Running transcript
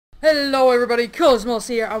Hello everybody, Cosmos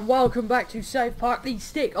here and welcome back to South Park The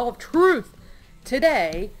Stick of Truth.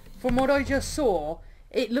 Today, from what I just saw,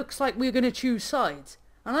 it looks like we're going to choose sides.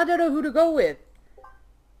 And I don't know who to go with.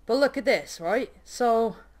 But look at this, right?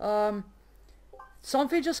 So,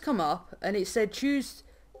 something just come up and it said choose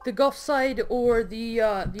the goth side or the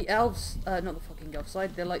elves, not the fucking goth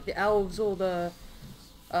side, they're like the elves or the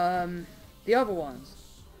other ones.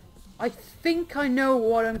 I think I know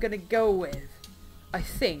what I'm going to go with. I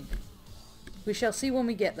think. We shall see when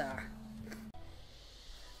we get there.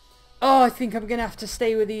 Oh, I think I'm gonna have to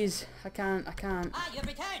stay with these. I can't. Ah, you have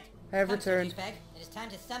returned! I have returned. Douchebag. It is time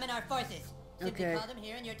to summon our forces. Simply Okay. call them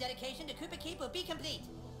here and your dedication to Koopa Keep will be complete.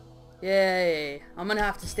 Yay. I'm gonna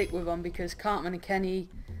have to stick with them because Cartman and Kenny,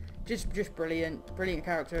 just brilliant. Brilliant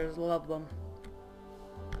characters. Love them.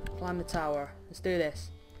 Climb the tower. Let's do this.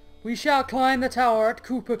 We shall climb the tower at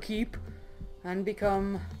Koopa Keep and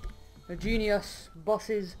become a genius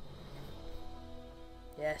bosses.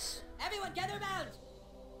 Yes. Everyone gather around!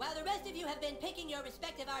 While the rest of you have been picking your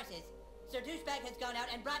respective arses, Sir Douchebag has gone out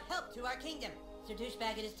and brought help to our kingdom. Sir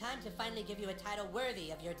Douchebag, it is time to finally give you a title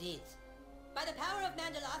worthy of your deeds. By the power of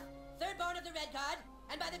Mandaloth, third born of the Red Card,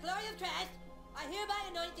 and by the glory of Trast, I hereby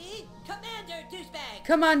anoint thee Commander Douchebag!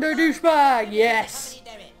 Commander Douchebag, yes!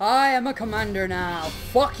 I am a commander now.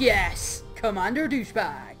 Fuck yes! Commander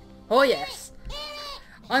Douchebag. Oh yes.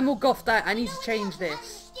 I'm all goffed out. I need to change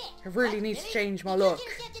this. I really need to change my look.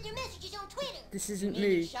 This isn't You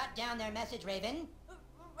mean you me. shot down their message, Raven?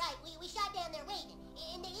 Right, we shot down their Raven,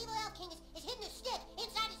 and the evil Elf King is hidden a stick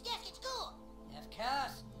inside his desk at school. Of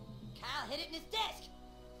course. Kyle hid it in his desk.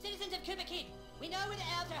 Citizens of Koopa Keep, we know where the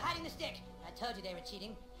elves are hiding the stick. I told you they were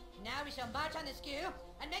cheating. Now we shall march on the skew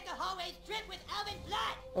and make the hallways drip with elven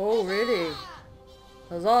blood. Oh really?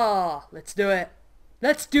 Huzzah! Let's do it.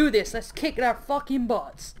 Let's do this. Let's kick their fucking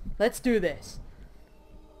butts. Let's do this.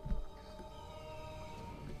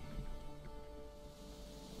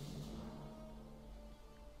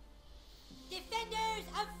 Defenders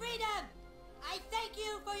of freedom! I thank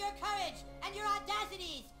you for your courage and your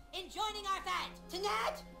audacities in joining our fight.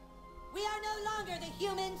 Tonight, we are no longer the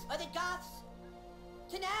humans or the goths.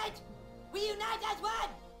 Tonight, we unite as one.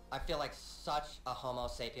 I feel like such a homo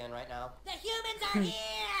sapien right now. The humans are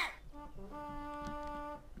here!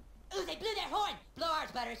 Ooh, they blew their horn! Blow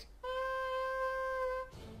ours, Butters.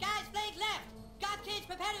 Guys, flank left! Goth kids,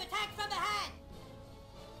 prepare to attack from behind!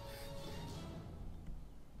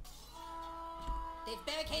 They've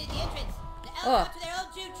barricaded the entrance. The elves up to their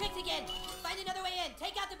old Jew tricks again. Find another way in.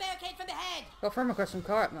 Take out the barricade from behind. Got firm request from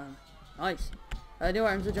Cartman. Nice. New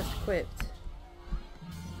items are just equipped.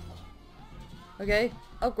 Okay,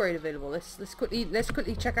 upgrade available. Let's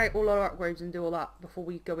quickly check out all our upgrades and do all that before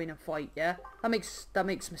we go in and fight. Yeah, that makes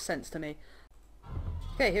some sense to me.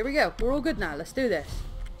 Okay, here we go. We're all good now. Let's do this.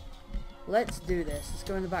 Let's do this. Let's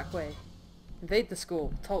go in the back way. Invade the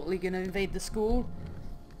school. Totally gonna invade the school.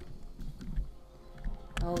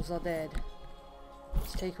 Elves are dead.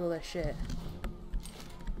 Let's take all their shit.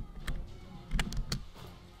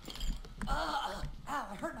 Ow,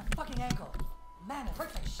 I hurt my fucking ankle. Man, it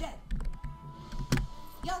hurts like shit.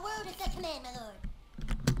 Your word is the command, my lord.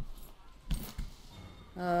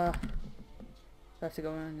 I have to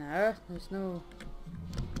go in there. There's no...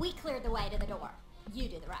 We cleared the way to the door. You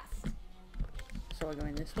do the rest. So I go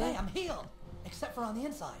in this way? Hey, I'm healed. Except for on the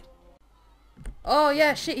inside. Oh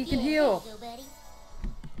yeah, shit, you can heal. There you go, buddy.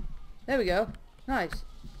 There we go. Nice.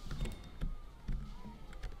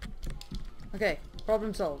 Okay,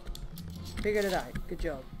 problem solved. Figured it out. Good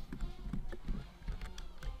job.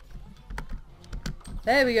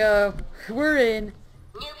 There we go. We're in.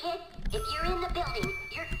 New kid, if you're in the building,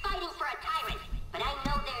 you're fighting for a tyrant. But I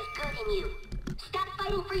know there's good in you. Stop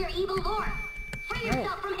fighting for your evil lord. Free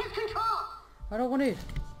yourself from his control. I don't want to.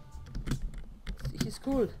 He's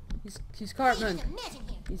cool. He's Cartman.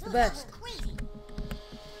 He's the best. Crazy.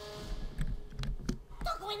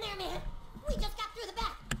 Don't go in there, man. We just got through the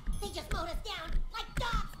back. They just mowed us down like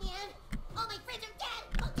dogs, man. All my friends are dead.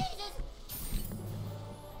 Oh, Jesus.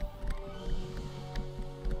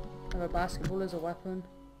 Have a basketball as a weapon.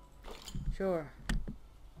 Sure.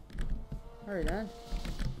 Alright then.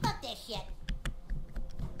 Fuck this shit.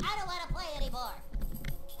 I don't want to play anymore.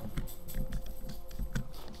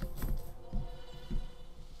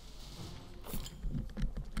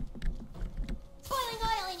 Boiling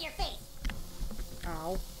oil in your face.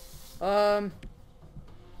 Ow.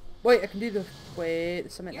 Wait, I can do the... Wait,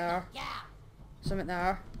 there's something there. Yeah. Something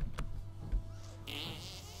there.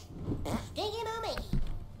 Stinky moo Mickey.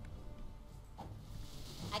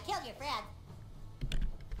 I killed your friend.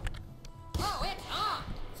 Oh, it's on.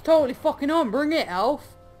 It's totally fucking on. Bring it,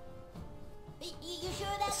 Elf. You sure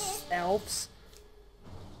that's it? elves.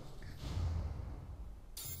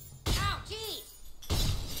 Ow, jeez!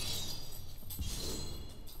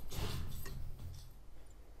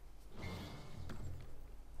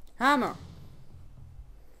 Hammer.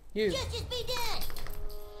 You. Just be done!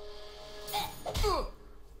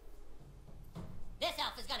 This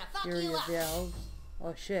elf is gonna fuck Fury you of up! the elves.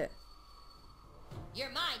 Oh shit.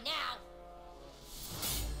 You're mine now!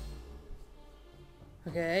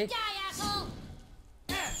 Okay. Die, asshole!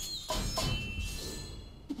 No.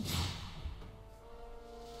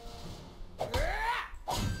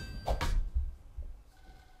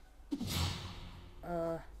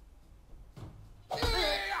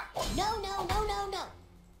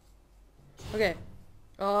 Okay.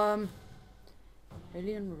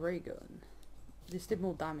 Alien ray gun. This did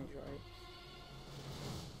more damage, right?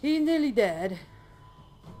 He's nearly dead.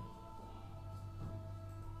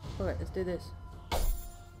 Alright, let's do this.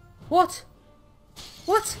 What?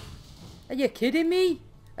 What? Are you kidding me?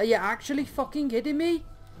 Are you actually fucking kidding me?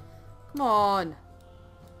 Come on.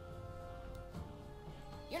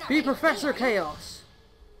 You're not Be ready to Professor are you? Chaos.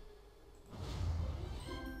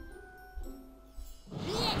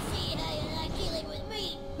 Let's see how you like dealing with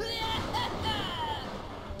me!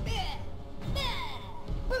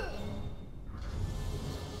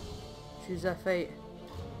 Choose that fate.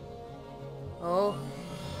 Oh.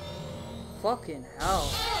 Fucking hell.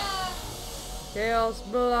 Chaos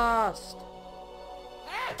Blast.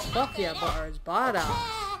 Fuck yeah, Butter's badass.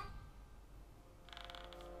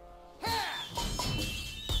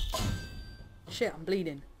 Shit, I'm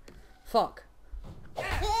bleeding. Fuck.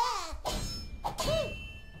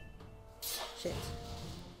 Shit.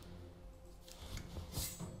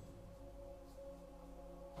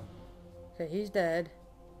 Okay, he's dead.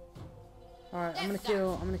 Alright, I'm gonna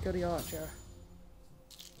kill the archer.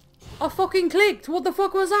 I fucking clicked! What the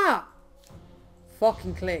fuck was that?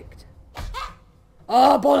 Fucking clicked.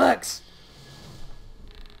 Oh, bollocks!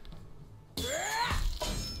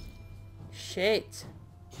 Shit.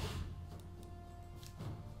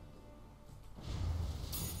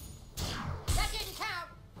 That didn't count!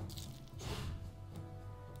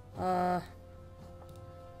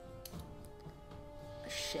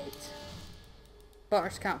 Shit.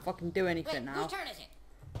 Butters can't fucking do anything Wait, now. whose turn is it?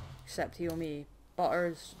 Except heal me.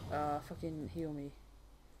 Butters, fucking heal me.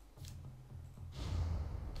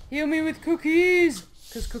 Heal me with cookies!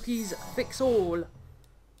 Because cookies fix all.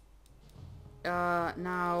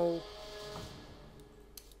 Now...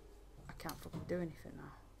 I can't fucking do anything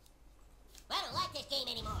now. I don't like this game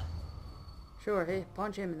anymore. Sure, here,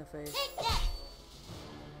 punch him in the face. Take that!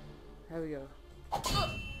 There we go.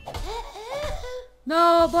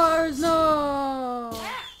 No, Butters, no!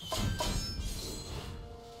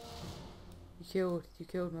 You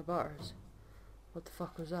killed my Butters. What the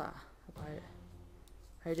fuck was that about?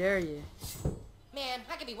 How dare you? Man,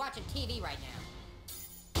 I could be watching TV right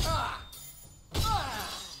now.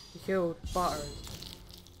 You killed Butters.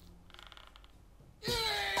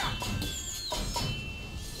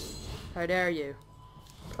 How dare you?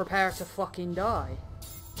 Prepare to fucking die.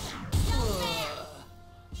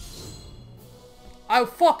 I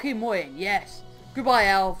fucking win, yes. Goodbye,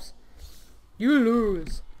 elves. You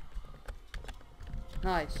lose.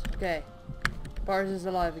 Nice, okay. Butters is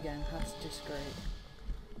alive again. That's just great.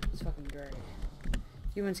 It's fucking great.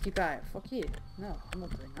 Humans keep out. Fuck you. No, I'm not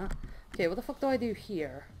doing that. Okay, what the fuck do I do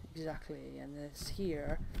here? Exactly, and this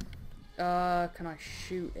here. Can I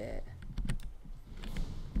shoot it?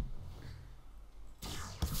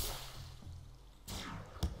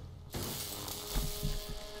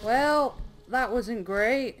 Well, that wasn't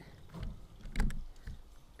great.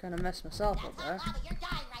 Kinda messed myself up there. Lava, you're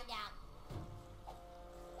dying right now.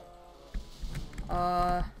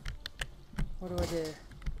 What do I do?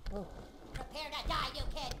 Oh. Prepare to die, you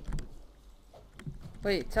kid.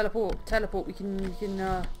 Wait, teleport, we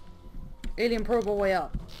can, alien probe our way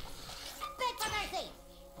up. Beg for mercy.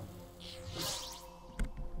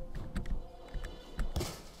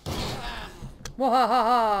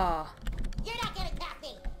 Wahaha! You're not gonna tap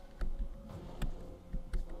me.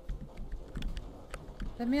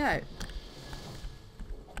 Let me out.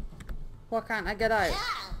 Why can't I get out?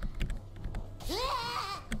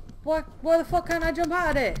 Why the fuck can't I jump out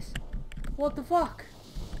of this? What the fuck?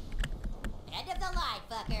 End of the line,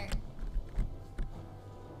 fucker.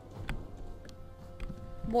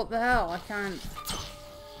 What the hell? I can't...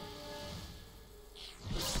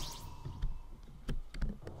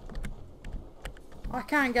 I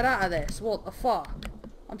can't get out of this. What the fuck?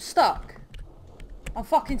 I'm stuck. I'm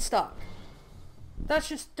fucking stuck. That's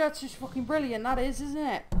just fucking brilliant, that is, isn't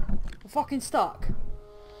it? I'm fucking stuck.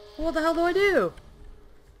 What the hell do I do?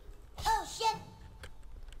 Oh shit!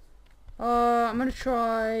 I'm gonna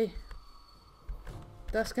try...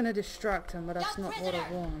 That's gonna distract him, but that's not what I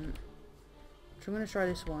want. So I'm gonna try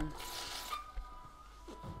this one.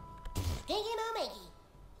 Stinky no Mickey.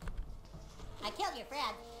 I killed your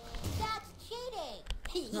friend. That's cheating.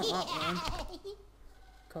 Not that one.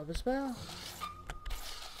 Cover spell.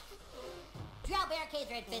 Drow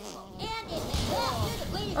barricades are invincible. And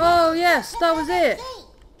invincible. Oh yes, that was it.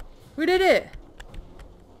 We did it.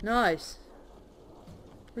 Nice.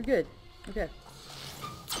 We're good. Okay.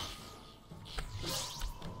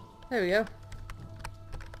 There we go.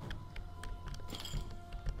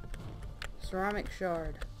 Ceramic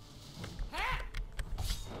shard.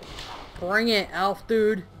 Bring it, elf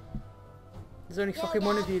dude. There's only fucking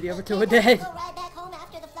one of you, the other two are dead. Go right back home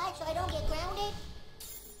after the flight so I don't get grounded.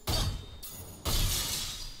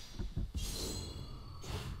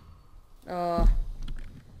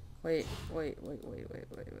 Wait.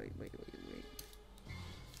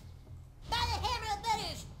 By the hammer of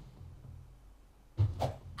British.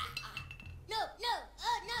 No.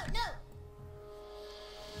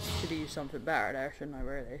 Should have used something better there, shouldn't I,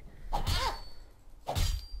 really?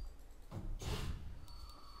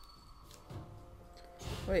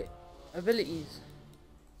 Wait, abilities.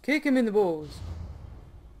 Kick him in the balls.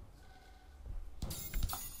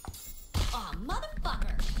 Oh,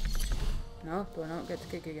 motherfucker. No, do I not get to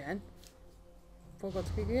kick again? I got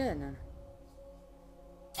to kick again then.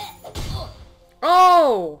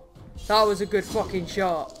 Oh! That was a good fucking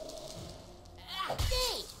shot.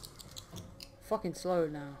 Fucking slow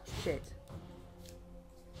now. Shit.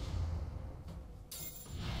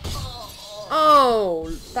 Oh!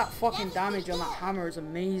 That fucking damage on that hammer is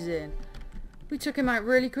amazing. We took him out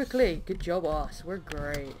really quickly. Good job, us. We're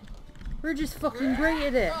great. We're just fucking great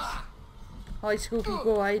at it. High school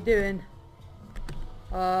people, how you doing?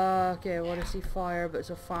 Okay, well I see fire, but it's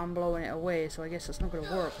a fan blowing it away, so I guess that's not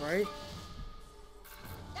gonna work, right?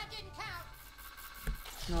 That didn't count.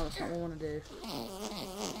 No, that's not what I want to do.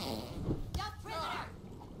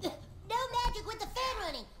 No magic with the fan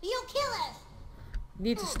running. You'll kill us.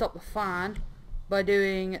 Need to stop the fan by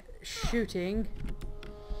doing shooting,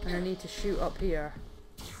 and I need to shoot up here.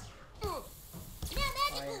 Now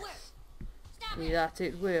magic will work. Stop See, that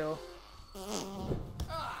it will.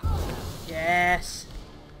 Yes.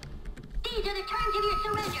 These are the terms of your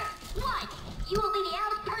surrender. 1. You will be the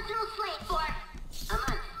elf's personal slave for a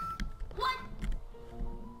month. What?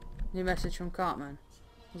 New message from Cartman.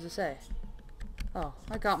 What does it say? Oh,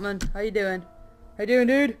 hi Cartman. How you doing? How you doing,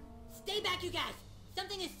 dude? Stay back, you guys!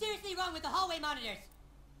 Something is seriously wrong with the hallway monitors!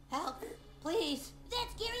 Help, please!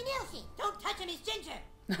 That's Gary Nelson. Don't touch him, he's ginger!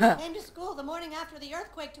 Came to school the morning after the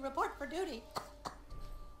earthquake to report for duty.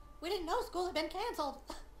 We didn't know school had been canceled.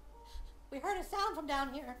 We heard a sound from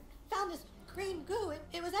down here. Found this green goo.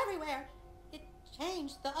 It was everywhere. It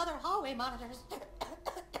changed the other hallway monitors.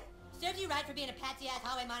 Serves you right for being a patsy-ass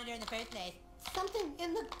hallway monitor in the first place. Something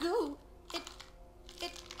in the goo.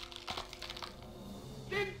 It...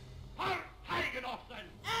 Ah!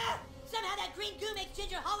 Somehow that green goo makes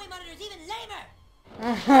ginger hallway monitors even lamer!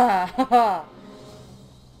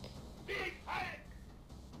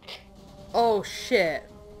 Oh shit.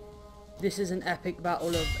 This is an epic battle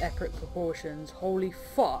of epic proportions. Holy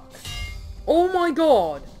fuck. Oh my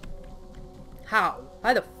god. How?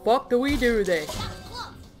 How the fuck do we do this?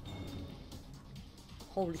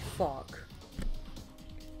 Holy fuck.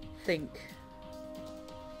 Think,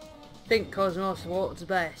 Cosmos, what's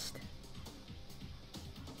best?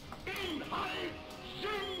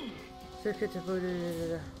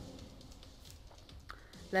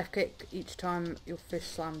 Left click each time your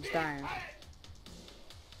fist slams down.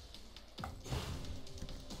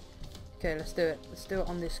 Okay, let's do it. Let's do it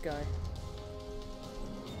on this guy.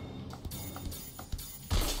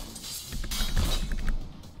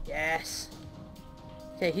 Yes.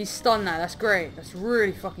 Okay, he's stunned now. That's great. That's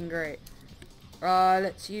really fucking great.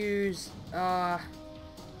 Let's use, if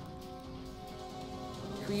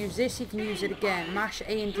we use this, you can use it again. Mash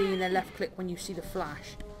A and D and then left click when you see the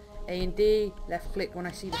flash. A and D, left click when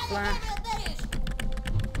I see the flash.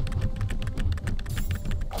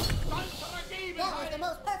 That was the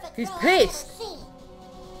most perfect He's throw I've pissed. ever seen.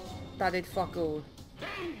 That did fuck all. Hey,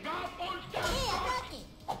 I got you.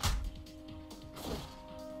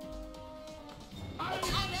 I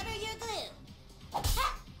remember your glue. Ha!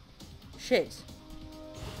 Shit.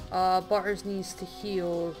 Butters needs to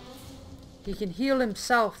heal. He can heal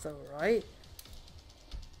himself though, right?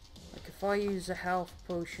 Like if I use a health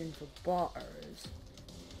potion for Butters.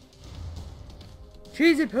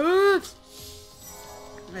 Cheesy Poots!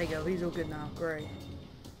 There you go, he's all good now, great.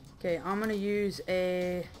 Okay, I'm gonna use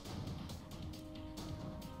a...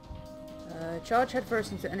 Charge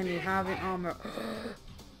headfirst into enemy having armor.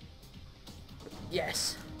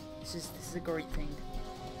 Yes. This is a great thing.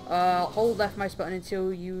 Hold left mouse button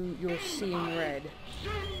until you're seeing red.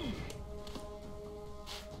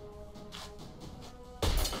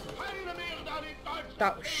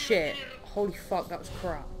 That was shit. Holy fuck, that was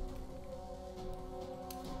crap.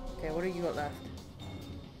 Okay, what do you got left?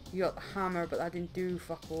 You got the hammer, but that didn't do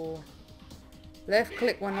fuck all. Left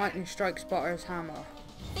click when lightning strikes Butter's hammer.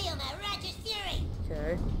 Feel my righteous fury!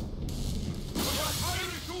 Okay.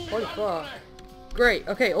 Holy fuck. Great,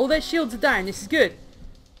 okay, all their shields are down, this is good.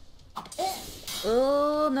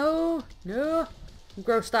 Oh, no, no. I'm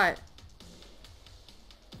grossed out.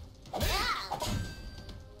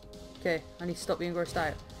 Okay, I need to stop being grossed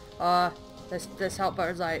out. Let's help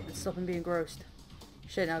Butters out. Let's stop him being grossed.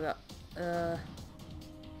 Shit, now I got,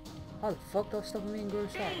 how the fuck do I stop him being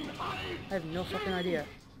grossed out? I have no fucking idea.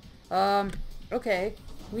 Okay.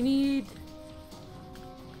 We need...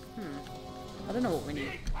 I don't know what we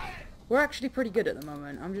need. We're actually pretty good at the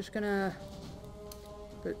moment. I'm just gonna...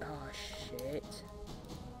 But, oh, shit.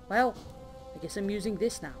 Well, I guess I'm using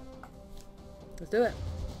this now. Let's do it.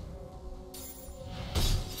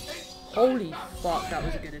 Holy fuck, that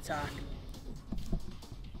was a good attack.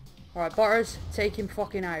 Alright, Butters, take him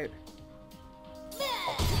fucking out.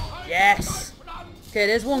 Yes! Okay,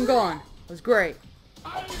 there's one gone. That was great.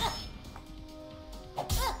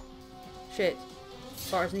 Shit.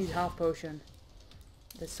 Butters needs a health potion.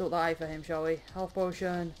 Let's sort that out for him, shall we? Health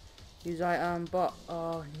potion. Use item, but...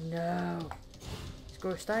 Oh, no. It's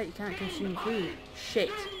grossed out, you can't consume food.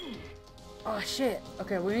 Shit. Oh, shit.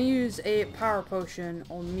 Okay, we're gonna use a power potion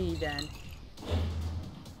on me, then.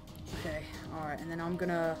 Okay, alright, and then I'm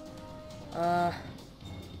gonna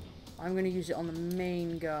use it on the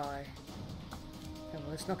main guy. Okay, well,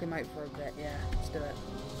 let's knock him out for a bit. Yeah, let's do it.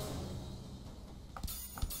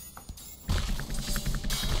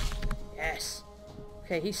 Yes.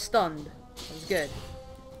 Okay, he's stunned. That was good.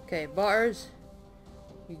 Okay, Butters,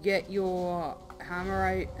 you get your hammer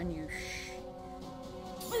out and you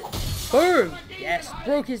boom! Yes,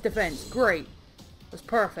 broke his defense. Great. That's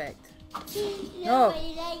perfect. No.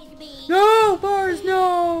 No, Butters,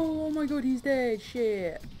 no! Oh my god, he's dead.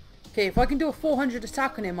 Shit. Okay, if I can do a 400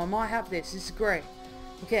 attack on him, I might have this. This is great.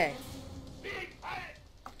 Okay.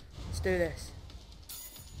 Let's do this.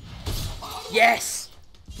 Yes!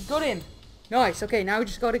 We got him. Nice. Okay, now we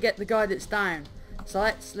just got to get the guy that's down. So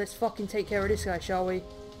let's fucking take care of this guy, shall we?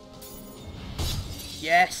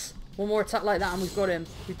 Yes. One more attack like that and we've got him.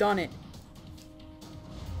 We've done it.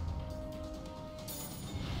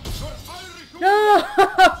 No!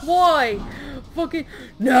 Why? Fucking...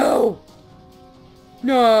 No!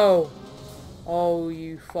 No! Oh,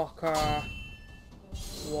 you fucker.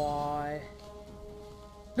 Why?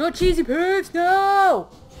 No cheesy poofs! No!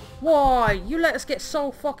 Why? You let us get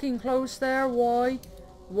so fucking close there. Why?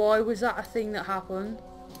 Why was that a thing that happened?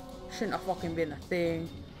 Shouldn't have fucking been a thing.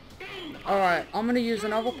 Alright, I'm gonna use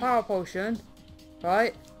another power potion.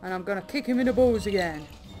 Right? And I'm gonna kick him in the balls again.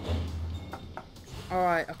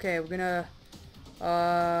 Alright, okay, we're gonna...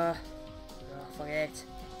 oh, forget.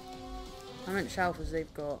 How many shelters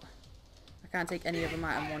they've got? I can't take any of them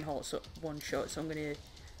out in one shot, so I'm gonna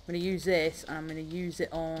use this, and I'm gonna use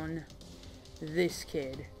it on this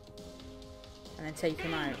kid. And then take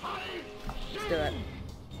him out. Let's do it.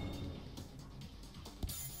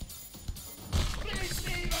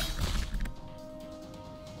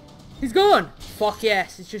 He's gone! Fuck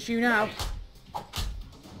yes, it's just you now. You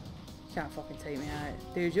can't fucking take me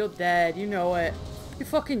out. Dude, you're dead, you know it. You're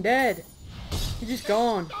fucking dead. You're just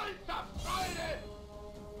gone.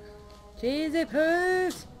 Cheesy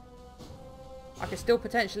poos! I can still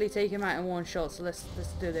potentially take him out in one shot, so let's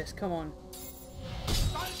do this. Come on.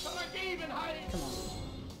 Come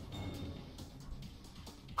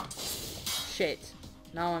on. Shit.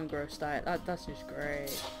 Now I'm grossed out. That's just great.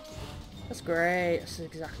 That's great. That's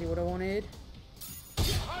exactly what I wanted.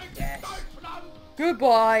 Yes.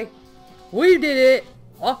 Goodbye. We did it.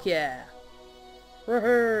 Fuck yeah.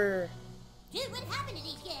 Dude, what happened to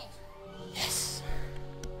these guys? Yes.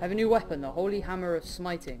 I have a new weapon, the Holy Hammer of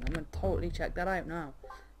Smiting. I'm going to totally check that out now.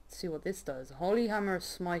 Let's see what this does. Holy Hammer of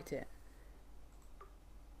Smiting.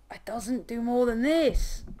 It doesn't do more than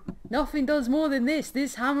this. Nothing does more than this.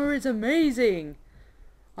 This hammer is amazing.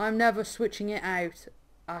 I'm never switching it out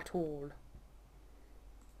at all.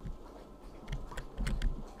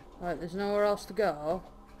 Right, there's nowhere else to go.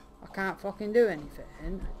 I can't fucking do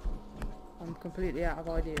anything. I'm completely out of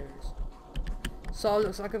ideas. So it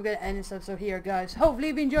looks like I'm going to end this episode here, guys. Hopefully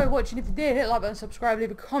you've enjoyed watching. If you did, hit the like button, subscribe,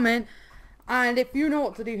 leave a comment. And if you know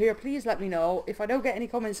what to do here, please let me know. If I don't get any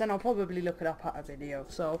comments, then I'll probably look it up at a video.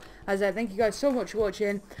 So, as I said, thank you guys so much for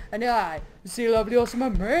watching. And I see you lovely, awesome,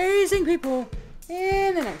 amazing people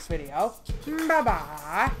in the next video.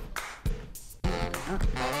 Bye-bye.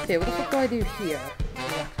 Okay, what the fuck do I do here?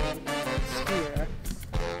 Here.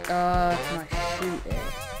 Can I shoot it?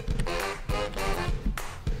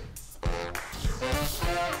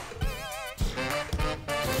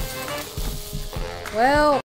 Well...